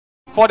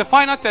For the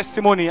final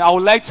testimony, I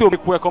would like to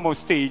make welcome on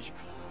stage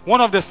one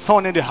of the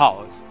sons in the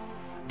house.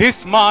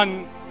 This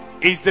man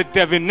is the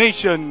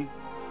divination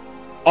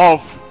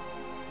of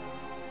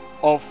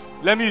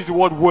let me use the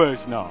word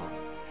words now.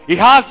 He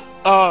has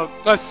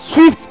a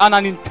swift and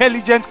an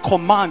intelligent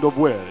command of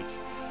words.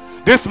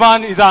 This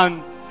man is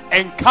an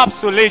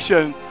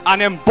encapsulation,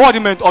 an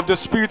embodiment of the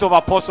spirit of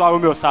Apostle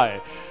Arome Osayi.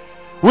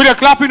 With a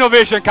clapping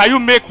ovation, can you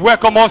make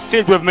welcome on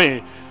stage with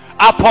me,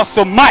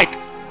 Apostle Mike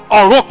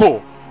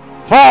Orokpo,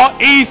 for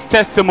his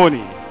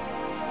testimony?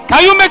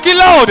 Can you make it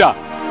louder?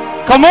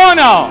 Come on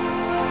now.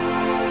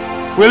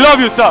 We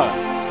love you, sir.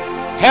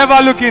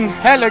 Ever looking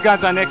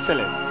elegant and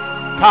excellent.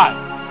 God,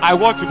 I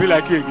want to be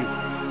like you again.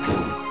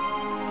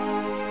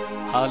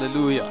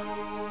 Hallelujah.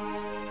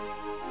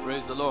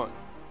 Praise the Lord.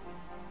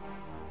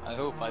 I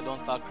hope I don't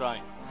start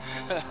crying.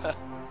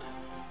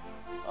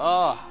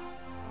 I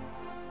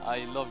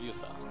love you,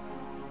 sir.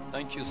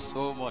 Thank you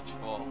so much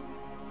for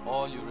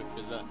all you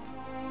represent.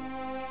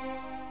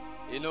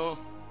 You know,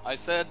 I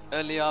said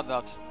earlier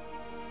that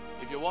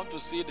if you want to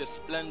see the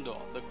splendor,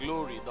 the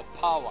glory, the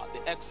power,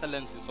 the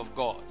excellencies of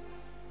God,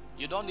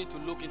 you don't need to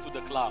look into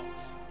the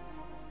clouds.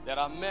 There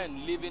are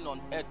men living on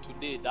earth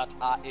today that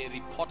are a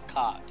report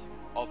card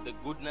of the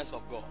goodness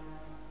of God.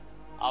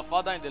 Our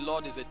Father in the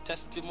Lord is a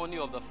testimony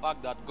of the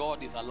fact that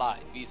God is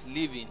alive, He is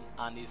living,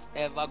 and is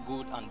ever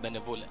good and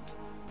benevolent.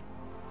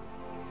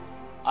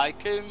 I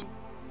came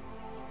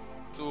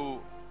to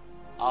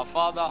our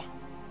Father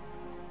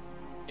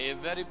a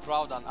very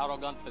proud and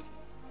arrogant person,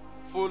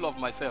 full of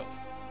myself.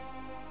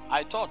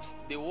 I thought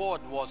the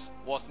word was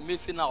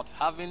missing out,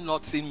 having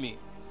not seen me.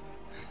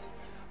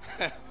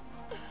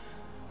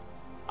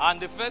 And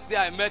the first day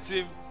I met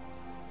him,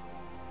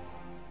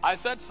 I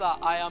said, "Sir,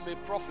 I am a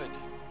prophet."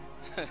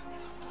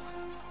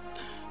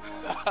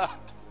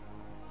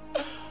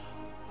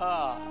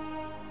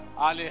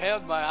 And he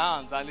held my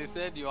hands and he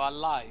said, "You are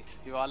light,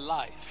 you are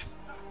light."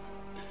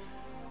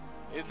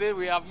 He said,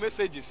 "We have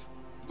messages.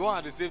 Go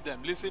and receive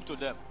them, listen to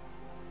them."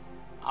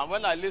 And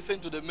when I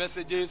listened to the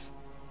messages,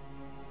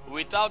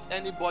 without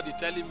anybody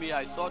telling me,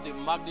 I saw the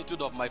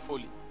magnitude of my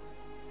folly.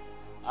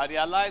 I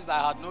realized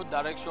I had no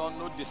direction,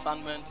 no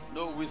discernment,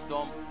 no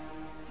wisdom,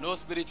 no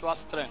spiritual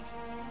strength.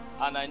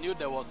 And I knew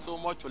there was so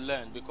much to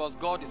learn, because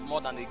God is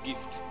more than a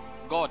gift.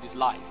 God is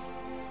life.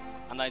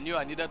 And I knew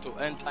I needed to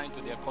enter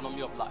into the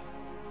economy of life.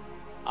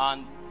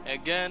 And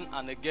again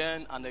and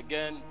again and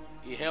again,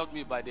 He held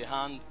me by the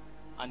hand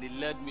and He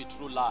led me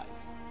through life.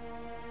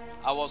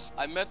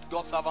 I met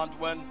God's servant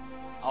when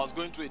I was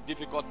going through a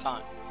difficult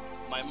time.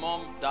 My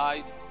mom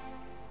died.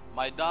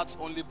 My dad's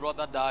only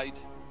brother died.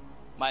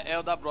 My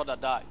elder brother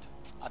died.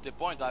 At a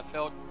point I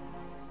felt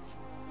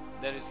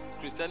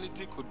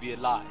Christianity could be a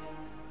lie.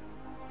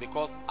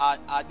 Because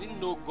I didn't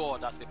know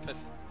God as a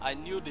person. I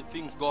knew the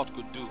things God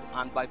could do.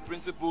 And by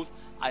principles,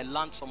 I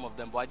learned some of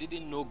them. But I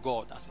didn't know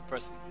God as a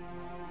person.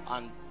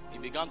 And He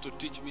began to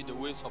teach me the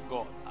ways of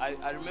God.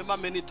 I remember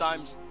many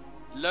times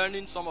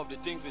learning some of the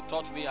things He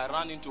taught me. I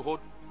ran into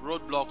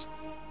roadblocks.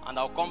 And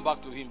I'll come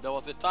back to Him. There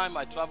was a time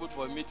I traveled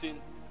for a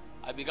meeting.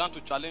 I began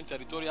to challenge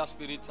territorial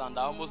spirits and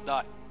I almost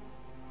died.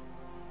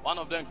 One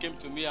of them came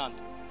to me, and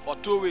for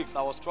 2 weeks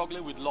I was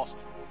struggling with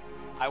lust.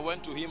 I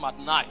went to him at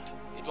night.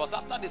 It was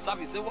after the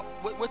service. He said,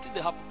 what did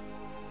happen?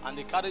 And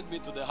he carried me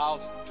to the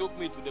house, took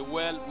me to the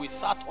well. We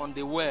sat on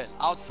the well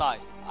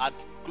outside at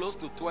close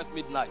to 12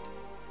 midnight.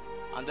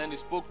 And then he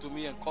spoke to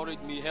me,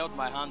 encouraged me, held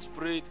my hands,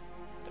 prayed,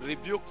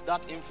 rebuked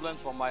that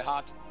influence from my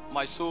heart,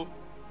 my soul.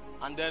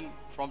 And then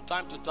from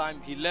time to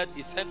time,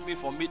 he sent me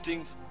for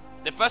meetings.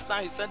 The first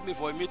time he sent me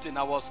for a meeting,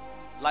 I was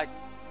like,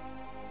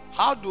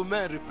 how do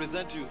men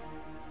represent you?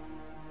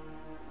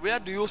 Where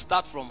do you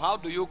start from? How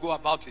do you go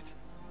about it?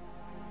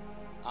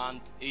 And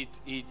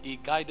he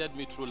guided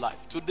me through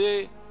life.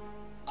 Today,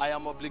 I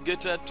am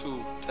obligated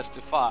to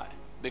testify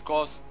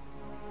because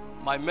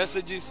my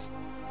messages,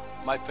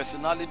 my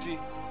personality,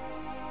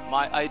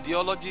 my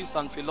ideologies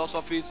and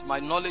philosophies, my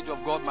knowledge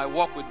of God, my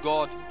work with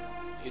God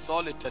is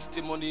all a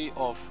testimony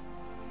of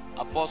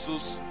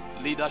Apostles'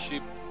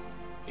 leadership,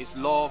 his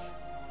love,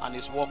 and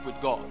his work with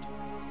God.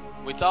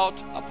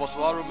 Without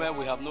Apostle Arome,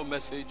 we have no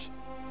message.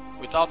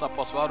 Without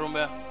Apostle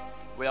Arome,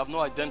 we have no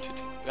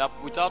identity.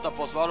 Without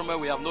Apostle Arome,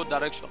 we have no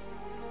direction.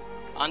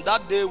 And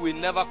that day will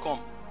never come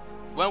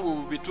when we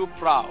will be too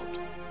proud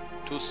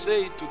to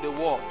say to the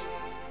world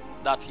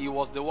that he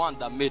was the one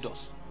that made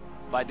us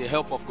by the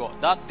help of God.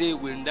 That day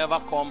will never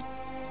come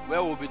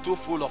where we'll be too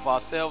full of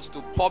ourselves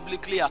to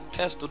publicly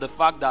attest to the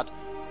fact that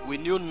we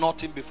knew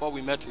nothing before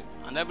we met him.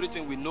 And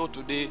everything we know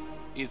today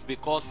is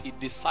because he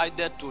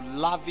decided to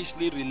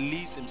lavishly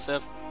release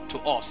himself to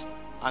us.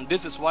 And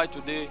this is why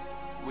today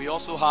we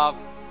also have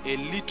a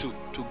little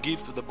to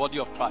give to the body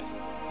of Christ.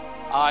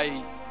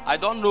 I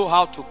don't know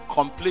how to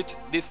complete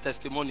this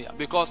testimony,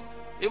 because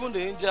even the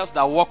angels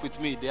that work with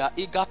me, they are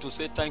eager to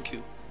say thank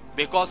you,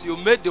 because you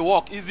made the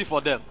work easy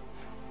for them.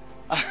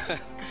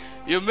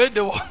 you made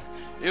the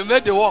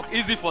work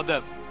easy for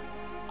them.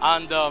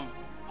 And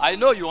I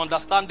know you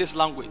understand this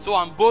language, so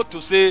I'm bold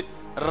to say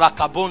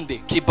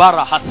Rakabonde,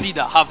 Kibara,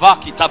 Hasida,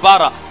 Havaki,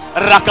 Tabara,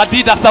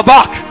 Rakadida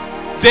Sabak.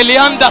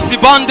 Delianda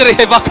Sibandre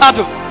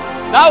Hevakados.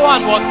 That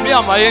one was me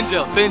and my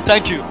angel saying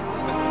thank you.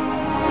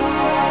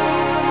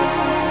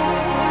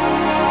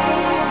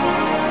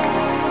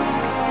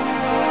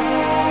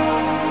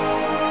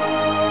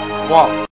 Wow.